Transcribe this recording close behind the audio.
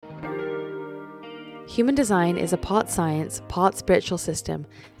Human design is a part science, part spiritual system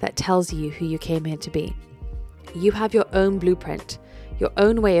that tells you who you came here to be. You have your own blueprint, your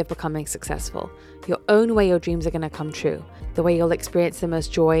own way of becoming successful, your own way your dreams are going to come true, the way you'll experience the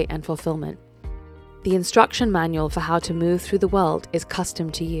most joy and fulfillment. The instruction manual for how to move through the world is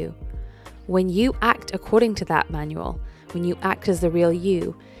custom to you. When you act according to that manual, when you act as the real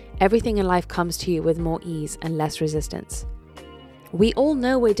you, everything in life comes to you with more ease and less resistance. We all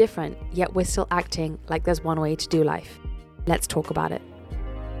know we're different, yet we're still acting like there's one way to do life. Let's talk about it.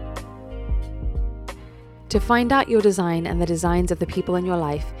 To find out your design and the designs of the people in your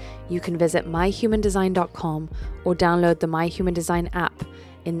life, you can visit myhumandesign.com or download the My Human Design app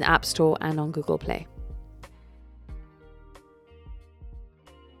in the App Store and on Google Play.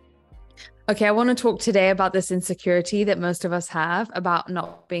 Okay, I want to talk today about this insecurity that most of us have about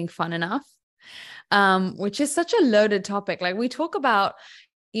not being fun enough, which is such a loaded topic. Like we talk about,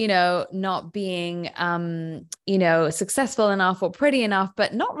 not being, successful enough or pretty enough,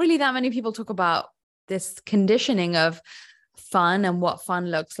 but not really that many people talk about this conditioning of fun and what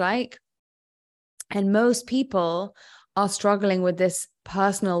fun looks like. And most people are struggling with this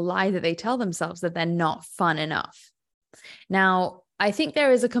personal lie that they tell themselves that they're not fun enough. Now, I think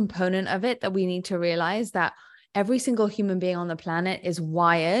there is a component of it that we need to realize that every single human being on the planet is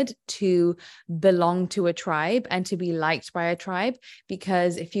wired to belong to a tribe and to be liked by a tribe.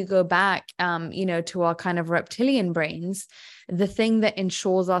 Because if you go back, to our kind of reptilian brains, the thing that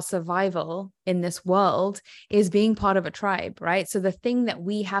ensures our survival in this world is being part of a tribe, right? So the thing that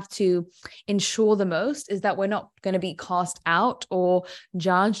we have to ensure the most is that we're not going to be cast out or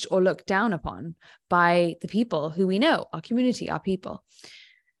judged or looked down upon by the people who we know, our community, our people.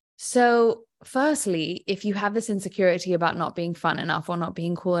 So firstly, if you have this insecurity about not being fun enough or not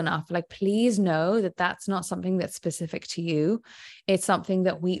being cool enough, please know that that's not something that's specific to you. It's something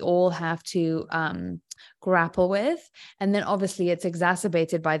that we all have to grapple with. And then obviously it's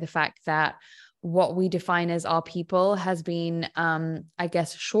exacerbated by the fact that what we define as our people has been,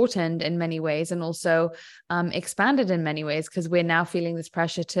 shortened in many ways and also expanded in many ways, because we're now feeling this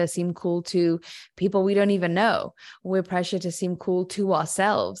pressure to seem cool to people we don't even know. We're pressured to seem cool to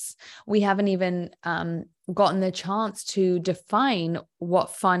ourselves. We haven't even gotten the chance to define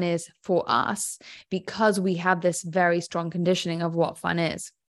what fun is for us because we have this very strong conditioning of what fun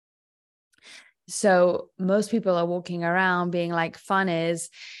is. So most people are walking around being like, fun is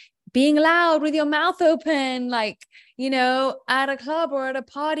being loud with your mouth open, at a club or at a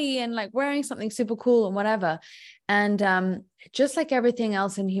party and wearing something super cool and whatever. And just like everything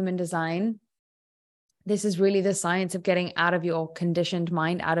else in human design, this is really the science of getting out of your conditioned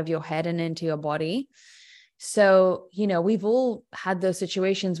mind, out of your head and into your body. So, we've all had those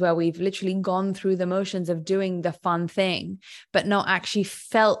situations where we've literally gone through the motions of doing the fun thing, but not actually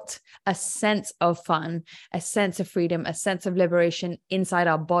felt a sense of fun, a sense of freedom, a sense of liberation inside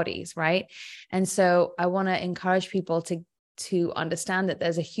our bodies, right? And so I want to encourage people to understand that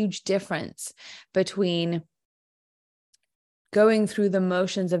there's a huge difference between going through the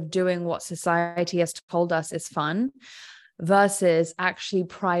motions of doing what society has told us is fun versus actually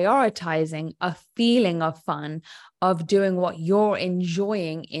prioritizing a feeling of fun, of doing what you're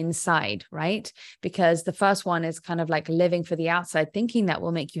enjoying inside, right? Because the first one is kind of like living for the outside, thinking that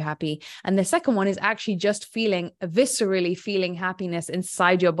will make you happy. And the second one is actually just viscerally feeling happiness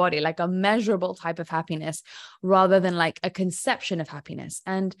inside your body, like a measurable type of happiness, rather than like a conception of happiness.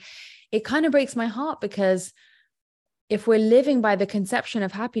 And it kind of breaks my heart because if we're living by the conception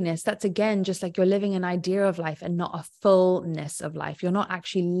of happiness, that's again, just like you're living an idea of life and not a fullness of life. You're not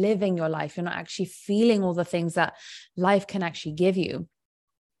actually living your life. You're not actually feeling all the things that life can actually give you.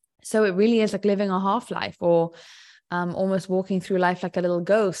 So it really is like living a half life or almost walking through life like a little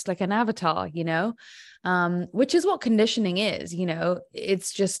ghost, like an avatar, which is what conditioning is.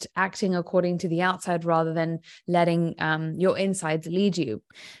 It's just acting according to the outside rather than letting your insides lead you.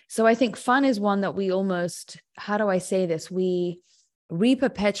 So I think fun is one that we almost, how do I say this? We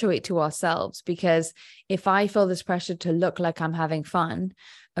re-perpetuate to ourselves, because if I feel this pressure to look like I'm having fun,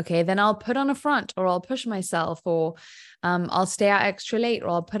 okay, then I'll put on a front, or I'll push myself, or I'll stay out extra late, or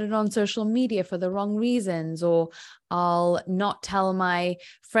I'll put it on social media for the wrong reasons, or I'll not tell my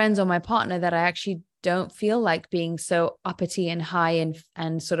friends or my partner that I actually don't feel like being so uppity and high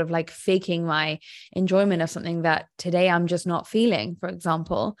and sort of like faking my enjoyment of something that today I'm just not feeling, for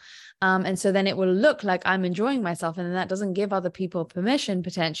example. And so then it will look like I'm enjoying myself. And then that doesn't give other people permission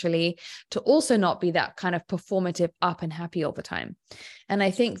potentially to also not be that kind of performative up and happy all the time. And I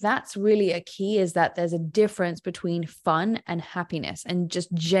think that's really a key, is that there's a difference between fun and happiness and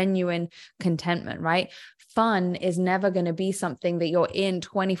just genuine contentment, right? fun is never going to be something that you're in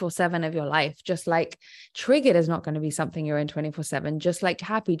 24/7 of your life. Just like triggered is not going to be something you're in 24/7, just like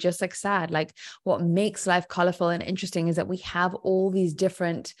happy, just like sad. Like what makes life colorful and interesting is that we have all these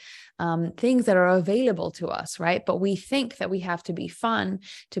different things that are available to us, right? But we think that we have to be fun,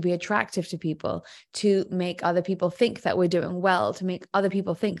 to be attractive to people, to make other people think that we're doing well, to make other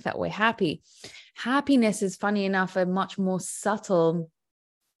people think that we're happy. Happiness is, funny enough, a much more subtle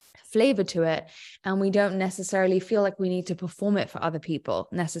flavor to it, and we don't necessarily feel like we need to perform it for other people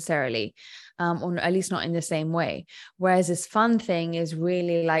necessarily, or at least not in the same way. Whereas this fun thing is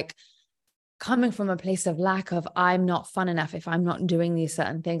really like coming from a place of lack of, I'm not fun enough if I'm not doing these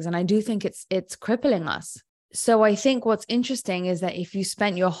certain things. And I do think it's crippling us. So I think what's interesting is that if you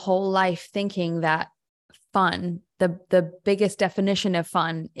spent your whole life thinking that fun, the biggest definition of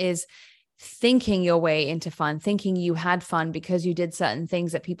fun is thinking your way into fun, thinking you had fun because you did certain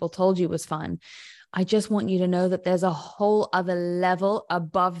things that people told you was fun. I just want you to know that there's a whole other level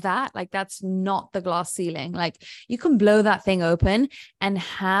above that. Like that's not the glass ceiling. Like you can blow that thing open and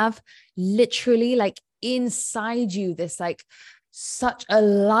have literally like inside you this like such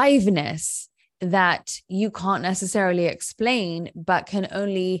aliveness that you can't necessarily explain, but can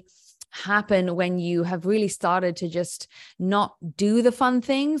only happen when you have really started to just not do the fun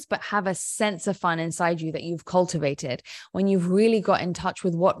things, but have a sense of fun inside you that you've cultivated. When you've really got in touch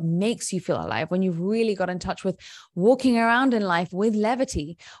with what makes you feel alive, when you've really got in touch with walking around in life with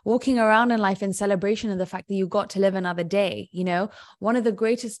levity, walking around in life in celebration of the fact that you got to live another day. You know, one of the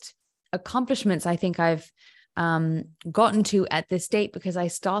greatest accomplishments I think I've gotten to at this date, because I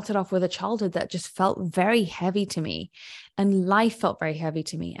started off with a childhood that just felt very heavy to me, and life felt very heavy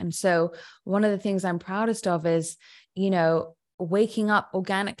to me. And so one of the things I'm proudest of is, you know, waking up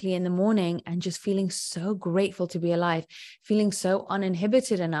organically in the morning and just feeling so grateful to be alive, feeling so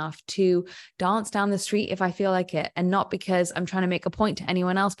uninhibited enough to dance down the street if I feel like it. And not because I'm trying to make a point to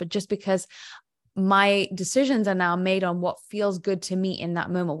anyone else, but just because my decisions are now made on what feels good to me in that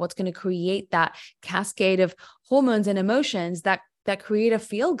moment, what's going to create that cascade of hormones and emotions that create a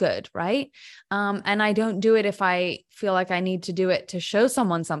feel good, right? And I don't do it if I feel like I need to do it to show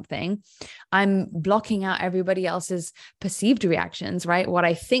someone something. I'm blocking out everybody else's perceived reactions, right? What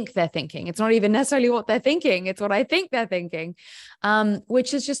I think they're thinking. It's not even necessarily what they're thinking. It's what I think they're thinking,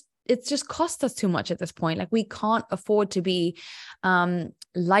 which is just, it's just cost us too much at this point. Like we can't afford to be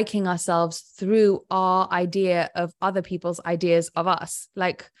liking ourselves through our idea of other people's ideas of us.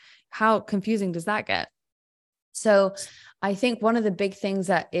 Like how confusing does that get? So I think one of the big things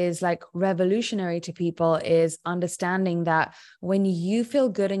that is like revolutionary to people is understanding that when you feel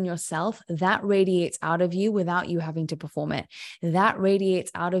good in yourself, that radiates out of you without you having to perform it. That radiates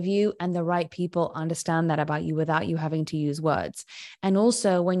out of you, and the right people understand that about you without you having to use words. And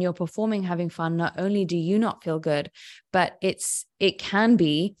also when you're performing, having fun, not only do you not feel good, but it can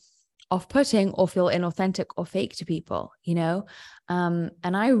be off-putting or feel inauthentic or fake to people, you know? And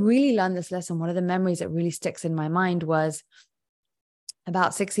I really learned this lesson. One of the memories that really sticks in my mind was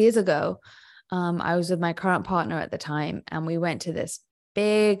about 6 years ago. I was with my current partner at the time, and we went to this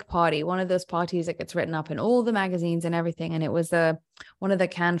big party, one of those parties that gets written up in all the magazines and everything. And it was one of the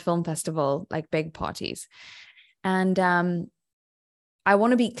Cannes Film Festival, like big parties. And I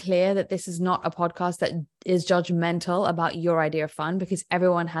want to be clear that this is not a podcast that is judgmental about your idea of fun, because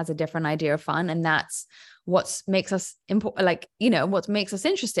everyone has a different idea of fun. And that's what makes us what makes us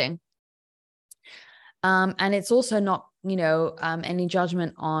interesting. And it's also not, any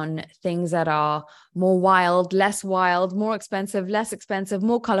judgment on things that are more wild, more expensive, less expensive,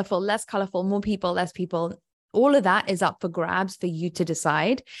 more colorful, less colorful, more people, less people. All of that is up for grabs for you to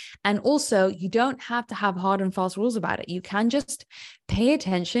decide. And also, you don't have to have hard and fast rules about it. You can just pay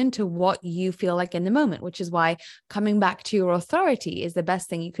attention to what you feel like in the moment, which is why coming back to your authority is the best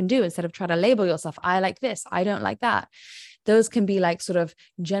thing you can do, instead of trying to label yourself. I like this, I don't like that. Those can be like sort of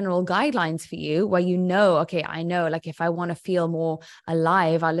general guidelines for you where okay, I know, like if I want to feel more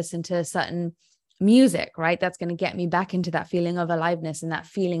alive, I listen to certain music, right? That's going to get me back into that feeling of aliveness and that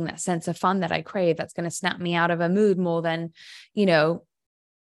feeling, that sense of fun that I crave. That's going to snap me out of a mood more than,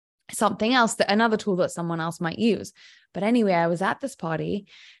 something else, another tool that someone else might use. But anyway, I was at this party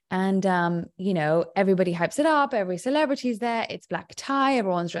and, everybody hypes it up. Every celebrity's there. It's black tie.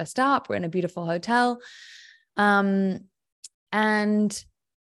 Everyone's dressed up. We're in a beautiful hotel. And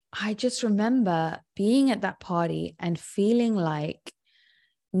I just remember being at that party and feeling like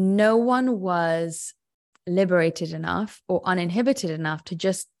no one was liberated enough or uninhibited enough to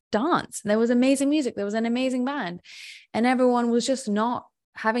just dance. There was amazing music. There was an amazing band, and everyone was just not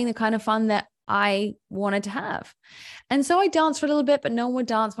having the kind of fun that I wanted to have. And so I danced for a little bit, but no one would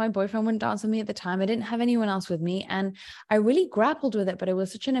dance. My boyfriend wouldn't dance with me at the time. I didn't have anyone else with me. And I really grappled with it, but it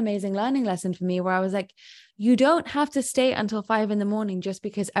was such an amazing learning lesson for me where I was like, you don't have to stay until 5 a.m. just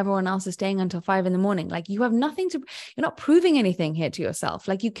because everyone else is staying until 5 a.m. Like you have nothing to, you're not proving anything here to yourself.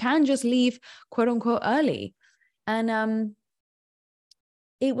 Like you can just leave quote unquote early. And,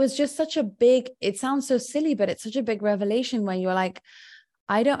 it was just such a big, it sounds so silly, but it's such a big revelation when you're like,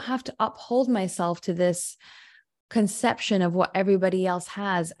 I don't have to uphold myself to this conception of what everybody else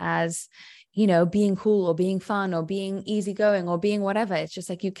has as, being cool or being fun or being easygoing or being whatever. It's just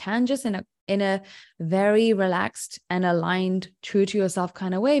like, you can just in a very relaxed and aligned, true to yourself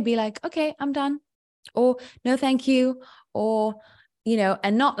kind of way, be like, okay, I'm done. Or no, thank you. Or,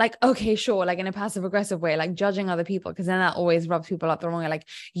 and not like, okay, sure, like in a passive aggressive way, like judging other people, because then that always rubs people up the wrong way. Like,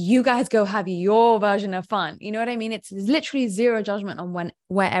 you guys go have your version of fun. You know what I mean? It's literally zero judgment on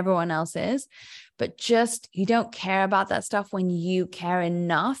where everyone else is, but just, you don't care about that stuff when you care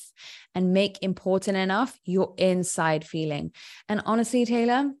enough and make important enough your inside feeling. And honestly,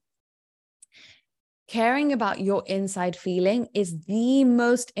 Taylor, caring about your inside feeling is the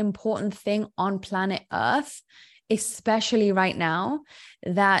most important thing on planet Earth, especially right now,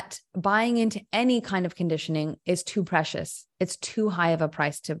 that buying into any kind of conditioning is too precious. It's too high of a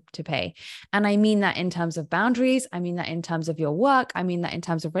price to pay. And I mean that in terms of boundaries. I mean that in terms of your work. I mean that in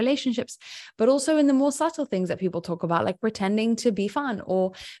terms of relationships, but also in the more subtle things that people talk about, like pretending to be fun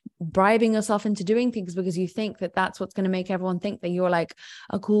or bribing yourself into doing things because you think that that's what's going to make everyone think that you're like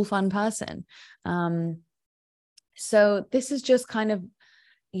a cool, fun person. So this is just kind of,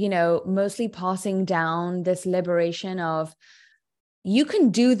 mostly passing down this liberation of, you can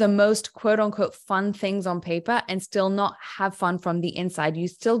do the most quote unquote fun things on paper and still not have fun from the inside. You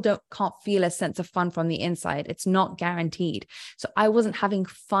still can't feel a sense of fun from the inside. It's not guaranteed. So I wasn't having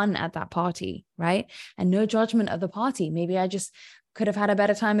fun at that party, right? And no judgment of the party. Maybe I just could have had a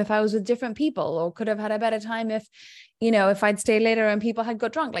better time if I was with different people, or could have had a better time if, if I'd stayed later and people had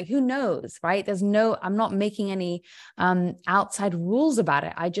got drunk. Like, who knows, right? I'm not making any outside rules about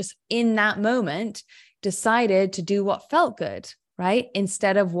it. I just, in that moment, decided to do what felt good, right?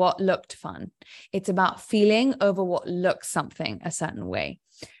 Instead of what looked fun. It's about feeling over what looks something a certain way.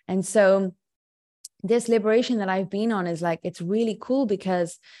 And so this liberation that I've been on is like, it's really cool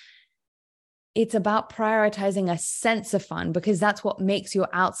because it's about prioritizing a sense of fun, because that's what makes your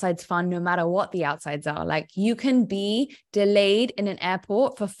outsides fun, no matter what the outsides are. Like, you can be delayed in an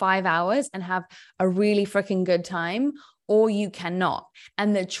airport for 5 hours and have a really freaking good time, or you cannot.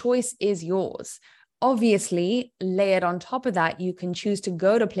 And the choice is yours. Obviously, layered on top of that, you can choose to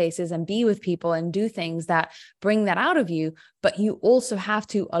go to places and be with people and do things that bring that out of you, but you also have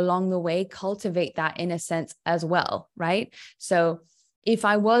to, along the way, cultivate that in a sense as well, right? So if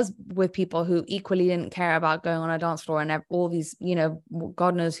I was with people who equally didn't care about going on a dance floor and have all these,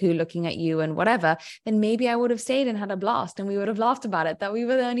 God knows who looking at you and whatever, then maybe I would have stayed and had a blast and we would have laughed about it, that we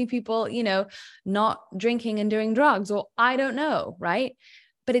were the only people, not drinking and doing drugs, or I don't know, right?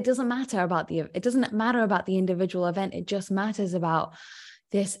 But it doesn't matter about the individual event. It just matters about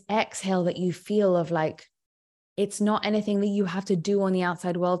this exhale that you feel of like, it's not anything that you have to do on the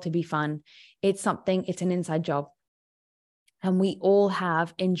outside world to be fun. It's an inside job. And we all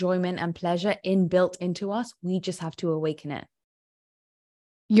have enjoyment and pleasure inbuilt into us. We just have to awaken it.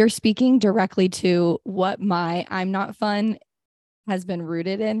 You're speaking directly to what my I'm not fun has been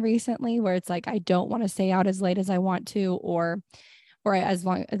rooted in recently, where it's like, I don't want to stay out as late as I want to, or as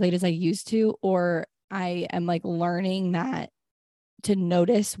late as I used to, or I am like learning that to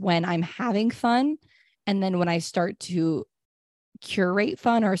notice when I'm having fun. And then when I start to curate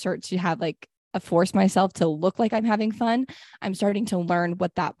fun or start to have like force myself to look like I'm having fun, I'm starting to learn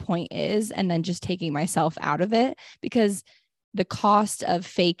what that point is, and then just taking myself out of it, because the cost of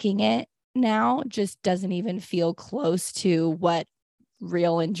faking it now just doesn't even feel close to what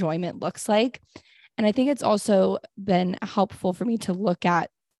real enjoyment looks like. And I think it's also been helpful for me to look at,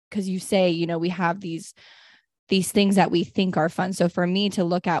 because you say, we have these things that we think are fun. So for me to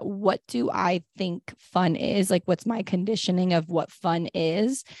look at, what do I think fun is? Like, what's my conditioning of what fun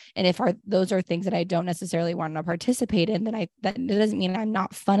is? And if those are things that I don't necessarily want to participate in, then that doesn't mean I'm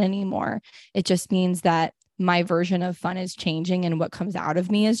not fun anymore. It just means that my version of fun is changing and what comes out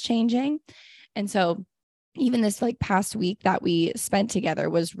of me is changing. And so even this like past week that we spent together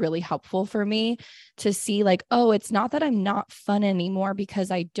was really helpful for me to see like, oh, it's not that I'm not fun anymore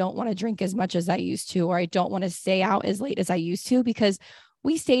because I don't want to drink as much as I used to, or I don't want to stay out as late as I used to, because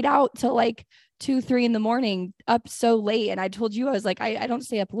we stayed out till like 2-3 in the morning, up so late. And I told you, I was like, I don't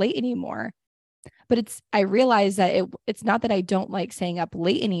stay up late anymore. But I realize that it's not that I don't like staying up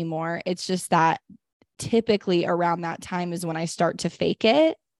late anymore. It's just that typically around that time is when I start to fake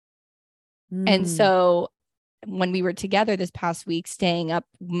it. And so when we were together this past week, staying up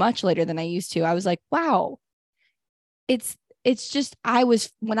much later than I used to, I was like, wow, it's just,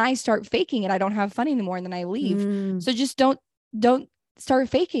 when I start faking it, I don't have fun anymore. And then I leave. So just don't start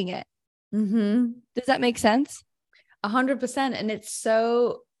faking it. Does that make sense? 100%. And it's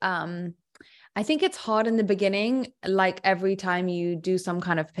so, I think it's hard in the beginning, like every time you do some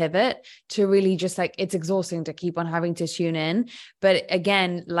kind of pivot, to really just like, it's exhausting to keep on having to tune in. But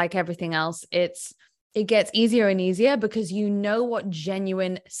again, like everything else, it gets easier and easier because you know what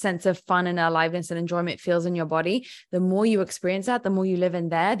genuine sense of fun and aliveness and enjoyment feels in your body. The more you experience that, the more you live in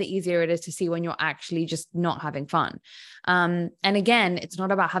there, the easier it is to see when you're actually just not having fun. And again, it's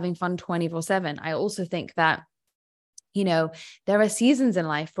not about having fun 24/7. I also think that, you know, there are seasons in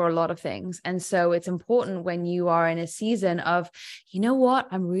life for a lot of things. And so it's important when you are in a season of, you know what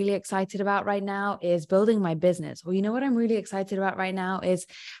I'm really excited about right now is building my business. Or you know what I'm really excited about right now is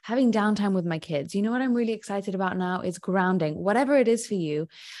having downtime with my kids. You know what I'm really excited about now is grounding. Whatever it is for you,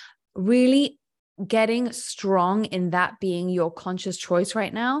 really getting strong in that being your conscious choice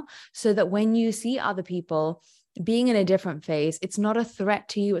right now, so that when you see other people being in a different phase, it's not a threat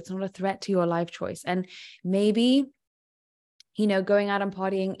to you. It's not a threat to your life choice. And maybe, you know, going out and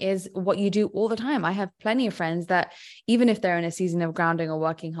partying is what you do all the time. I have plenty of friends that even if they're in a season of grounding or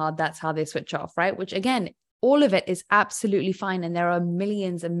working hard, that's how they switch off, right? Which again, all of it is absolutely fine. And there are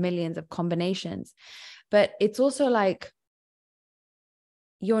millions and millions of combinations. But it's also like,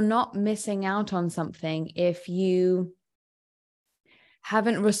 you're not missing out on something if you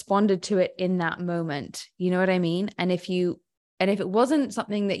haven't responded to it in that moment. You know what I mean? And if it wasn't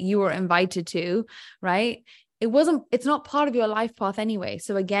something that you were invited to, right? It's not part of your life path anyway.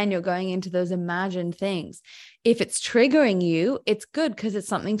 So again, you're going into those imagined things. If it's triggering you, it's good because it's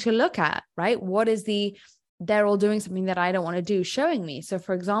something to look at, right? What is they're all doing something that I don't want to do showing me. So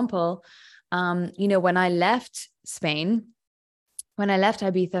for example, you know, when I left Spain, when I left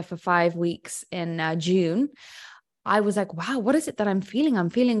Ibiza for 5 weeks in June, I was like, wow, what is it that I'm feeling?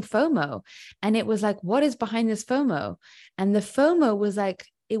 I'm feeling FOMO. And it was like, what is behind this FOMO? And the FOMO was like,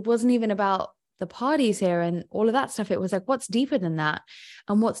 it wasn't even about the parties here and all of that stuff. It was like, what's deeper than that?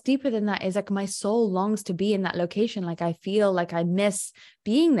 And what's deeper than that is like, my soul longs to be in that location. Like I feel like I miss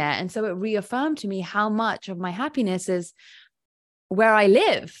being there. And so it reaffirmed to me how much of my happiness is where I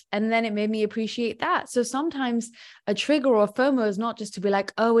live. And then it made me appreciate that. So sometimes a trigger or FOMO is not just to be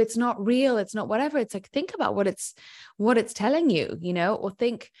like, oh, it's not real, it's not whatever. It's like, think about what it's telling you, you know, or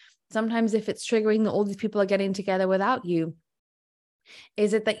think sometimes if it's triggering that all these people are getting together without you,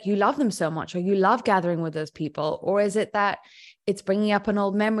 is it that you love them so much, or you love gathering with those people? Or is it that it's bringing up an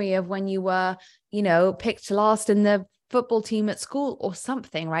old memory of when you were, you know, picked last in the football team at school or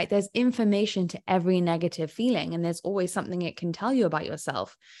something, right? There's information to every negative feeling, and there's always something it can tell you about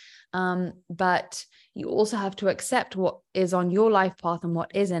yourself. But you also have to accept what is on your life path and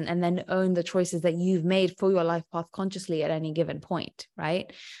what isn't, and then own the choices that you've made for your life path consciously at any given point,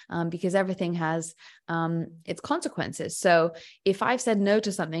 right? Because everything has its consequences. So if I've said no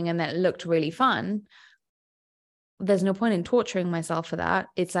to something and that looked really fun, there's no point in torturing myself for that.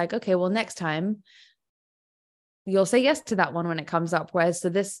 It's like, okay, well, next time you'll say yes to that one when it comes up. Whereas so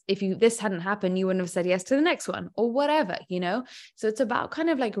this hadn't happened, you wouldn't have said yes to the next one or whatever, you know? So it's about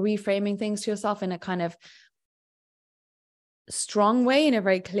kind of like reframing things to yourself in a kind of strong way, in a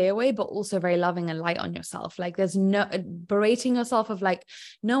very clear way, but also very loving and light on yourself. Like there's no berating yourself of like,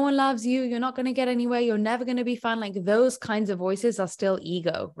 no one loves you, you're not going to get anywhere, you're never going to be fun. Like those kinds of voices are still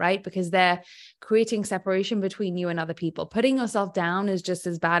ego, right? Because they're creating separation between you and other people. Putting yourself down is just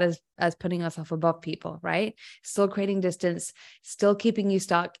as bad as putting yourself above people, right? Still creating distance, still keeping you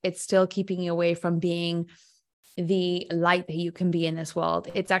stuck. It's still keeping you away from being the light that you can be in this world.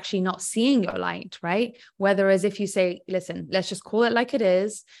 It's actually not seeing your light, right? Whereas if you say, listen, let's just call it like it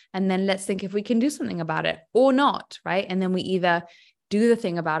is, and then let's think if we can do something about it or not, right? And then we either do the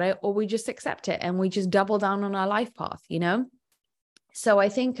thing about it or we just accept it and we just double down on our life path, you know? So I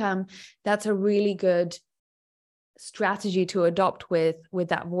think that's a really good strategy to adopt with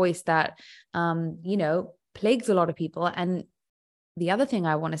that voice that, you know, plagues a lot of people. And the other thing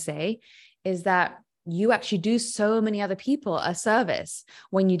I want to say is that you actually do so many other people a service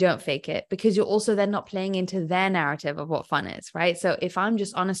when you don't fake it, because you're also then not playing into their narrative of what fun is, right? So if I'm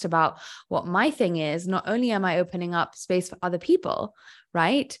just honest about what my thing is, not only am I opening up space for other people,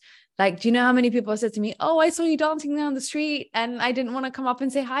 right? Like, do you know how many people have said to me, oh, I saw you dancing down the street and I didn't want to come up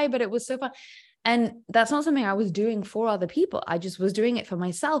and say hi, but it was so fun. And that's not something I was doing for other people. I just was doing it for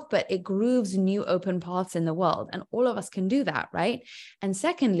myself, but it grooves new open paths in the world. And all of us can do that, right? And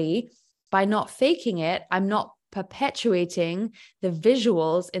secondly, by not faking it, I'm not perpetuating the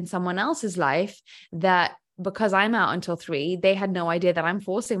visuals in someone else's life that because I'm out until 3, they had no idea that I'm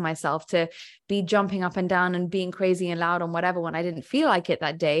forcing myself to be jumping up and down and being crazy and loud and whatever when I didn't feel like it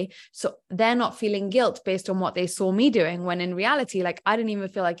that day. So they're not feeling guilt based on what they saw me doing, when in reality, like, I didn't even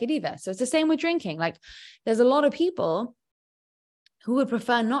feel like it either. So it's the same with drinking. Like, there's a lot of people who would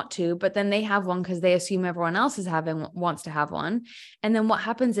prefer not to, but then they have one because they assume everyone else wants to have one. And then what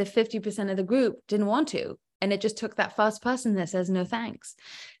happens if 50% of the group didn't want to? And it just took that first person that says no thanks.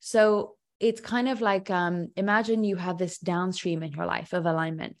 So it's kind of like, imagine you have this downstream in your life of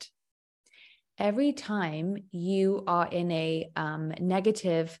alignment. Every time you are in a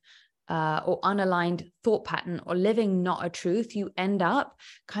negative or unaligned thought pattern or living not a truth, you end up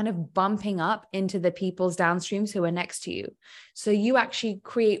kind of bumping up into the people's downstreams who are next to you. So you actually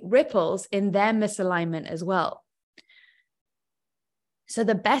create ripples in their misalignment as well. So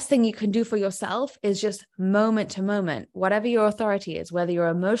the best thing you can do for yourself is just moment to moment, whatever your authority is, whether you're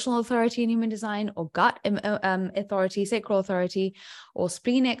emotional authority in human design or gut authority, sacral authority, or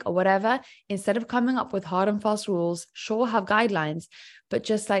splenic or whatever, instead of coming up with hard and fast rules, sure, have guidelines, but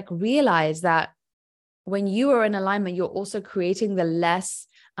just like realize that when you are in alignment, you're also creating the less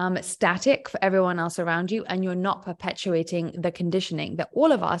static for everyone else around you, and you're not perpetuating the conditioning that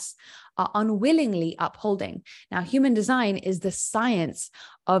all of us are unwillingly upholding. Now, human design is the science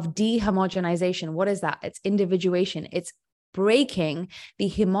of dehomogenization. What is that? It's individuation. It's breaking the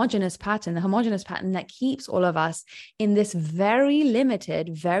homogeneous pattern that keeps all of us in this very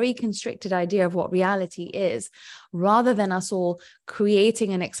limited, very constricted idea of what reality is, rather than us all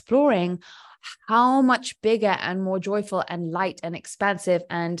creating and exploring how much bigger and more joyful and light and expansive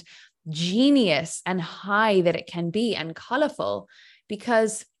and genius and high that it can be, and colorful.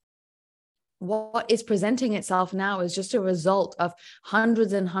 Because what is presenting itself now is just a result of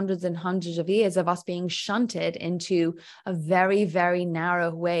hundreds and hundreds and hundreds of years of us being shunted into a very, very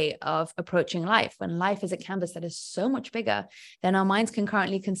narrow way of approaching life, when life is a canvas that is so much bigger than our minds can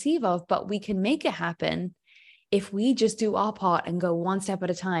currently conceive of. But we can make it happen if we just do our part and go one step at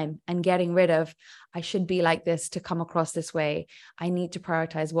a time, and getting rid of, I should be like this to come across this way. I need to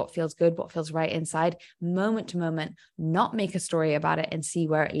prioritize what feels good, what feels right inside, moment to moment, not make a story about it and see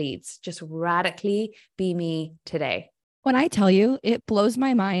where it leads. Just radically be me today. When I tell you, it blows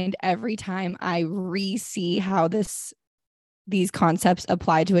my mind every time I re-see how these concepts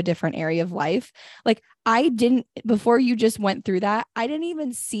apply to a different area of life. Like, I didn't, before you just went through that, I didn't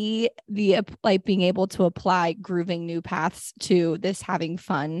even see the, like, being able to apply grooving new paths to this having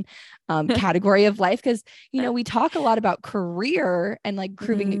fun category of life. Cause, you know, we talk a lot about career and like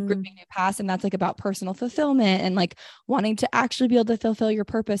grooving new paths. And that's like about personal fulfillment and like wanting to actually be able to fulfill your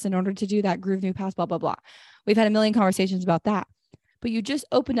purpose in order to do that, groove new paths, blah, blah, blah. We've had a million conversations about that, but you just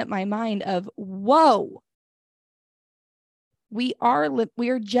opened up my mind of, whoa, we are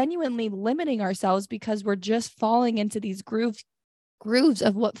genuinely limiting ourselves because we're just falling into these grooves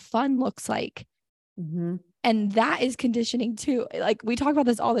of what fun looks like. Mm-hmm. And that is conditioning too. Like, we talk about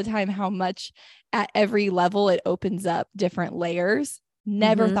this all the time, how much at every level it opens up different layers.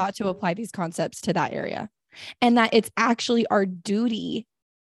 Never thought to apply these concepts to that area. And that it's actually our duty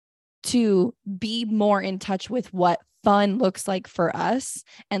to be more in touch with what fun looks like for us,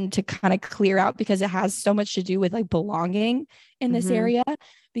 and to kind of clear out, because it has so much to do with like belonging in this area,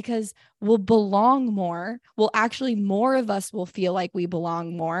 because we'll belong more. More of us will feel like we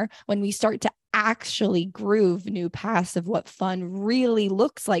belong more when we start to actually groove new paths of what fun really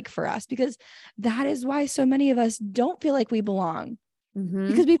looks like for us, because that is why so many of us don't feel like we belong,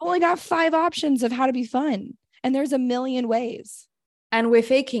 because we've only got 5 options of how to be fun, and there's a million ways. And we're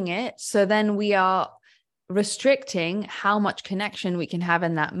faking it. So then we are restricting how much connection we can have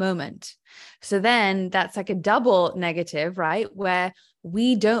in that moment. So then that's like a double negative, right? Where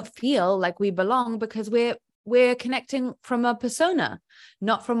we don't feel like we belong because we're connecting from a persona,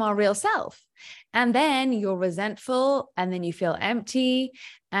 not from our real self. And then you're resentful, and then you feel empty,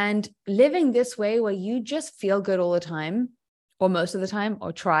 and living this way where you just feel good all the time, or most of the time,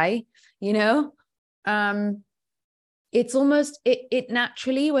 or try, you know, it's almost, it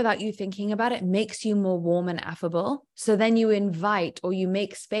naturally, without you thinking about it, makes you more warm and affable. So then you invite, or you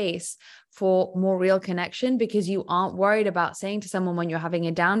make space for more real connection, because you aren't worried about saying to someone when you're having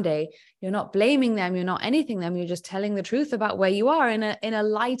a down day, you're not blaming them, you're not anything them, you're just telling the truth about where you are in a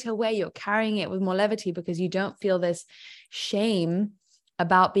lighter way. You're carrying it with more levity because you don't feel this shame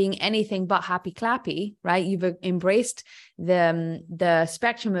about being anything but happy clappy, right? You've embraced the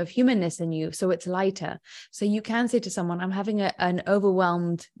spectrum of humanness in you, so it's lighter. So you can say to someone, I'm having an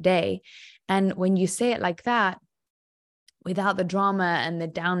overwhelmed day. And when you say it like that, without the drama and the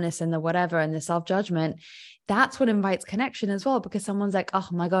downness and the whatever and the self-judgment, that's what invites connection as well, because someone's like, oh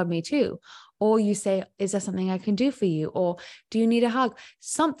my God, me too. Or you say, is there something I can do for you? Or do you need a hug?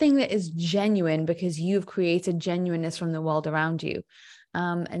 Something that is genuine, because you've created genuineness from the world around you.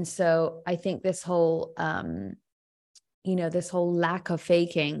 And so I think this whole, this whole lack of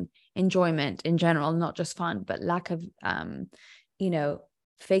faking enjoyment in general, not just fun, but lack of,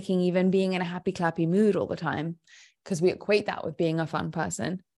 faking even being in a happy clappy mood all the time, because we equate that with being a fun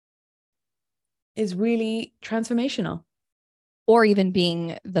person, is really transformational. Or even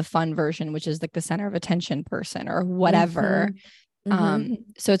being the fun version, which is like the center of attention person or whatever.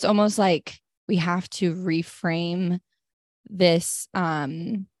 So it's almost like we have to reframe this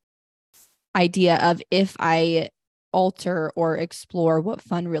idea of, if I alter or explore what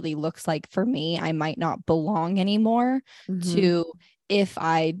fun really looks like for me, I might not belong anymore, to if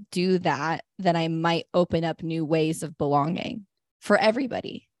I do that, then I might open up new ways of belonging for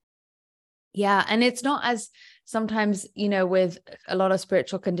everybody. Yeah. And it's not as sometimes, with a lot of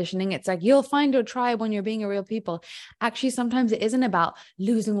spiritual conditioning, it's like, you'll find your tribe when you're being a real people. Actually, sometimes it isn't about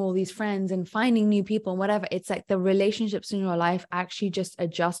losing all these friends and finding new people and whatever. It's like the relationships in your life actually just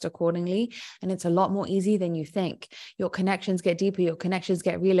adjust accordingly. And it's a lot more easy than you think. Your connections get deeper, your connections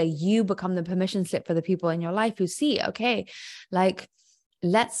get realer. You become the permission slip for the people in your life who see, okay, like,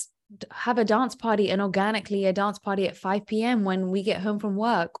 let's have a dance party, and organically a dance party at 5 p.m. when we get home from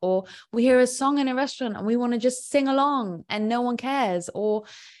work, or we hear a song in a restaurant and we want to just sing along and no one cares, or,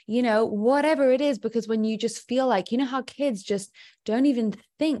 whatever it is. Because when you just feel like, how kids just don't even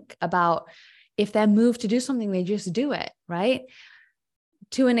think about if they're moved to do something, they just do it, right?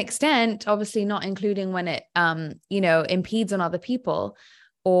 To an extent, obviously not including when it, impedes on other people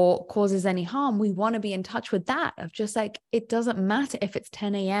or causes any harm. We want to be in touch with that, of just like, it doesn't matter if it's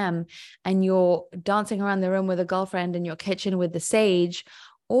 10 a.m. and you're dancing around the room with a girlfriend in your kitchen with the sage,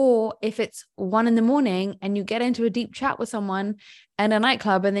 or if it's 1 a.m. and you get into a deep chat with someone in a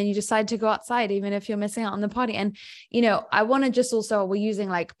nightclub and then you decide to go outside, even if you're missing out on the party. And, I want to just also, we're using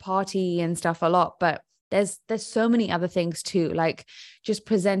like party and stuff a lot, but there's so many other things too, like just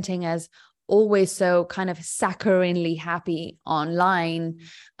presenting as always so kind of saccharinely happy online,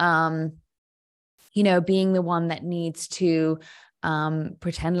 being the one that needs to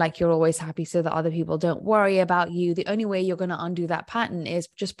pretend like you're always happy so that other people don't worry about you. The only way you're going to undo that pattern is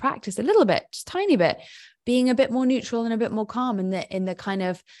just practice a little bit, just tiny bit, being a bit more neutral and a bit more calm in the kind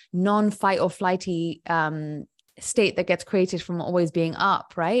of non-fight or flighty state that gets created from always being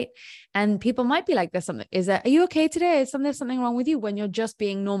up, right? And people might be like, are you okay today? Is there something wrong with you, when you're just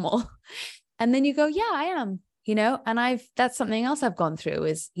being normal? And then you go, yeah, I am, and that's something else I've gone through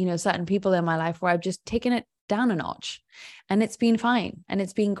is, certain people in my life where I've just taken it down a notch, and it's been fine, and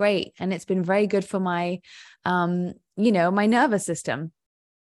it's been great. And it's been very good for my, my nervous system.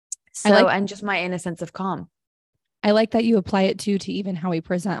 So, and just my inner sense of calm. I like that you apply it to even how we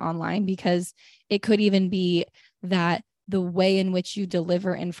present online, because it could even be that the way in which you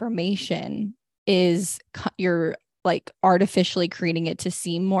deliver information is you're like artificially creating it to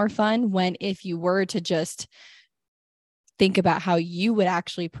seem more fun, when if you were to just think about how you would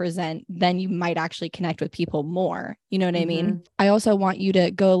actually present, then you might actually connect with people more. You know what I mean? I also want you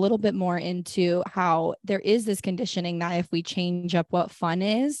to go a little bit more into how there is this conditioning that if we change up what fun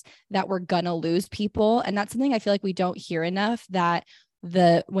is, that we're gonna lose people. And that's something I feel like we don't hear enough, that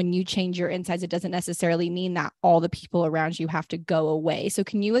when you change your insides, it doesn't necessarily mean that all the people around you have to go away. So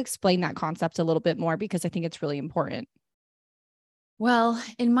can you explain that concept a little bit more? Because I think it's really important. Well,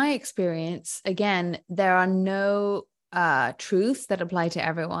 in my experience, again, there are no truths that apply to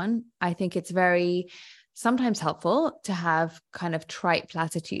everyone. I think it's very sometimes helpful to have kind of trite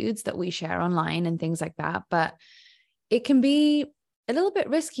platitudes that we share online and things like that. But it can be a little bit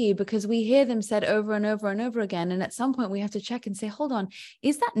risky, because we hear them said over and over and over again. And at some point we have to check and say, hold on,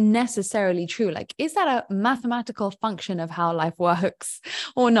 is that necessarily true? Like, is that a mathematical function of how life works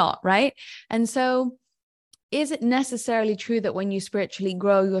or not? Right. And so is it necessarily true that when you spiritually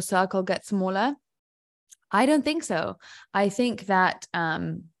grow, your circle gets smaller? I don't think so. I think that,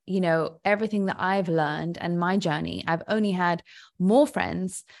 everything that I've learned and my journey, I've only had more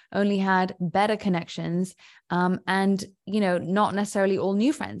friends, only had better connections, and, not necessarily all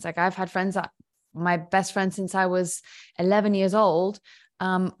new friends. Like, I've had friends that my best friend since I was 11 years old.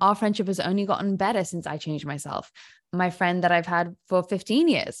 Our friendship has only gotten better since I changed myself. my friend that I've had for 15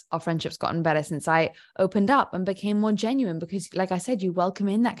 years, our friendship's gotten better since I opened up and became more genuine, because like I said, you welcome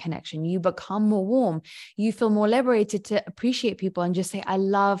in that connection, you become more warm, you feel more liberated to appreciate people and just say, I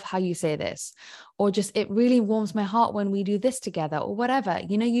love how you say this, or just, it really warms my heart when we do this together, or whatever,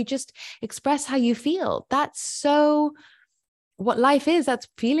 you just express how you feel. That's so what life is. That's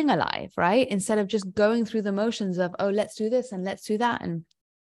feeling alive, right? Instead of just going through the motions of, oh, let's do this and let's do that, and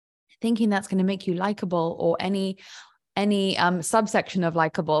thinking that's going to make you likable, or any subsection of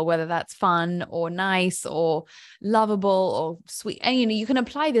likable, whether that's fun or nice or lovable or sweet. And you can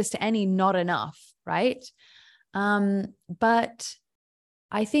apply this to any not enough, right? But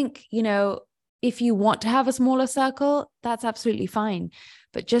I think, if you want to have a smaller circle, that's absolutely fine.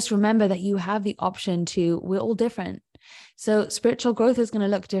 But just remember that you have the option we're all different. So spiritual growth is going to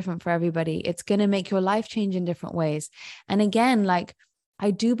look different for everybody. It's going to make your life change in different ways. And again, like, I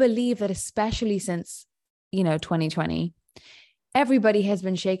do believe that especially since, 2020, everybody has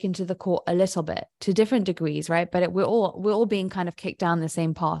been shaken to the core a little bit, to different degrees, right? But we're all being kind of kicked down the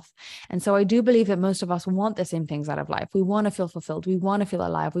same path. And so I do believe that most of us want the same things out of life. We want to feel fulfilled. We want to feel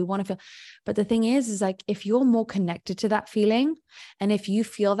alive. We want to feel, but the thing is like, if you're more connected to that feeling, and if you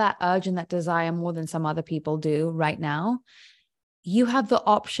feel that urge and that desire more than some other people do right now, you have the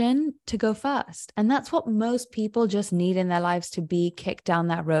option to go first. And that's what most people just need in their lives, to be kicked down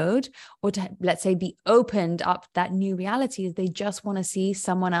that road, or to, let's say, be opened up that new reality. They just want to see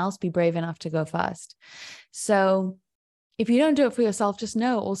someone else be brave enough to go first. So if you don't do it for yourself, just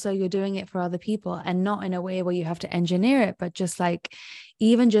know also you're doing it for other people, and not in a way where you have to engineer it, but just like,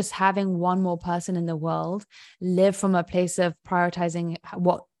 even just having one more person in the world live from a place of prioritizing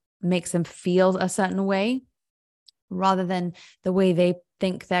what makes them feel a certain way, rather than the way they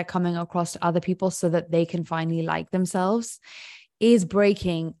think they're coming across to other people so that they can finally like themselves, is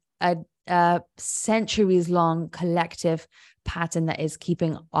breaking a centuries-long collective pattern that is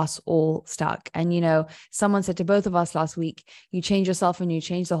keeping us all stuck. And, someone said to both of us last week, you change yourself and you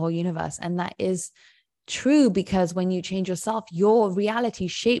change the whole universe. And that is true, because when you change yourself, your reality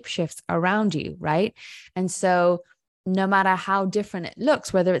shape shifts around you, right? And so no matter how different it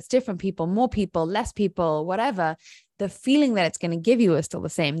looks, whether it's different people, more people, less people, whatever, the feeling that it's going to give you is still the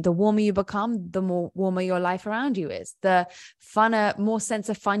same. The warmer you become, the more warmer your life around you is. The funner, more sense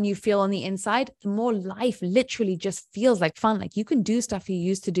of fun you feel on the inside, the more life literally just feels like fun. Like, you can do stuff you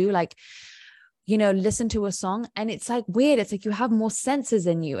used to do, like, listen to a song, and it's like weird. It's like you have more senses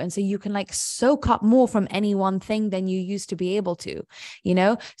in you. And so you can like soak up more from any one thing than you used to be able to,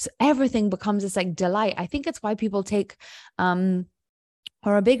 so everything becomes this like delight. I think it's why people take, or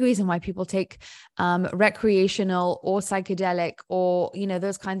a big reason why people take recreational or psychedelic or,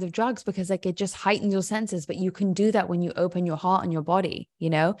 those kinds of drugs, because like it just heightens your senses. But you can do that when you open your heart and your body,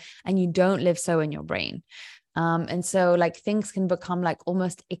 and you don't live so in your brain. And so like things can become like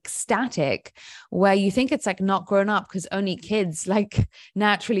almost ecstatic, where you think it's like not grown up, because only kids like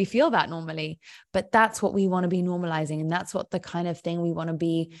naturally feel that normally. But that's what we want to be normalizing. And that's what the kind of thing we want to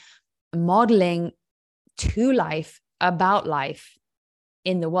be modeling to life, about life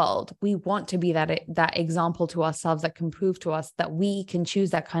in the world. We want to be that example to ourselves that can prove to us that we can choose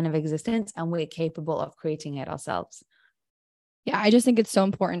that kind of existence, and we're capable of creating it ourselves. Yeah, I just think it's so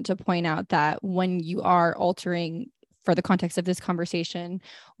important to point out that when you are altering, for the context of this conversation,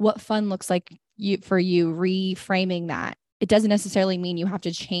 what fun looks like for you, reframing that, it doesn't necessarily mean you have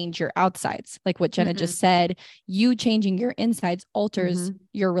to change your outsides. Like what Jenna just said, you changing your insides alters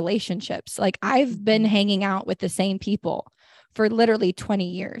your relationships. Like I've been hanging out with the same people for literally 20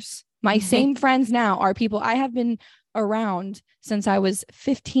 years. My same friends now are people I have been around since I was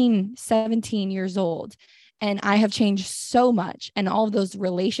 15, 17 years old. And I have changed so much, and all of those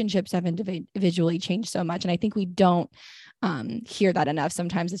relationships have individually changed so much. And I think we don't hear that enough.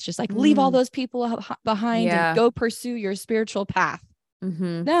 Sometimes it's just like, leave all those people behind and go pursue your spiritual path.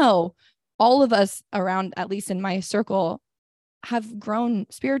 No, all of us around, at least in my circle, have grown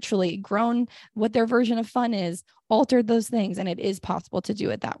spiritually, grown what their version of fun is, altered those things. And it is possible to do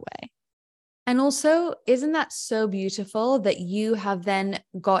it that way. And also, isn't that so beautiful that you have then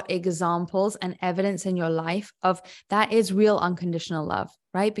got examples and evidence in your life of that is real unconditional love,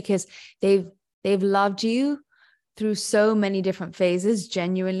 right? Because they've loved you through so many different phases,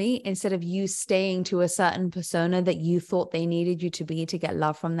 genuinely, instead of you staying to a certain persona that you thought they needed you to be to get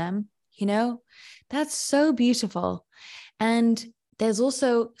love from them. That's so beautiful. And there's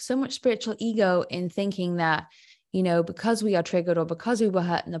also so much spiritual ego in thinking that, because we are triggered, or because we were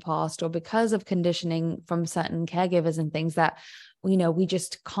hurt in the past, or because of conditioning from certain caregivers and things, that, we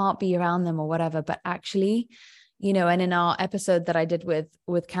just can't be around them or whatever. But actually, and in our episode that I did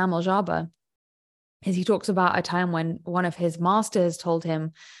with Kamal Jabba, is he talks about a time when one of his masters told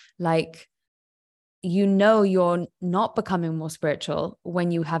him, like, you know, you're not becoming more spiritual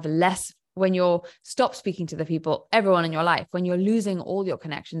when you have less, when you're stop speaking to the people, everyone in your life, when you're losing all your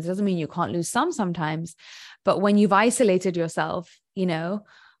connections. It doesn't mean you can't lose some sometimes, but when you've isolated yourself, you know,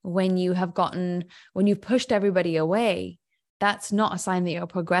 when you've pushed everybody away, that's not a sign that you're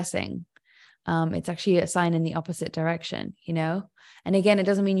progressing. It's actually a sign in the opposite direction, you know? And again, it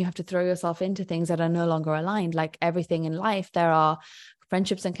doesn't mean you have to throw yourself into things that are no longer aligned. Like everything in life, there are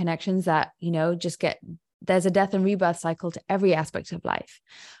friendships and connections that, you know, there's a death and rebirth cycle to every aspect of life.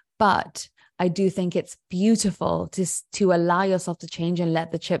 But I do think it's beautiful to allow yourself to change and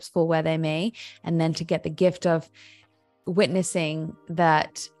let the chips fall where they may, and then to get the gift of witnessing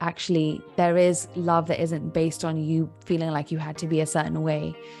that actually there is love that isn't based on you feeling like you had to be a certain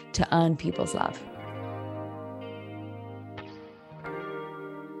way to earn people's love.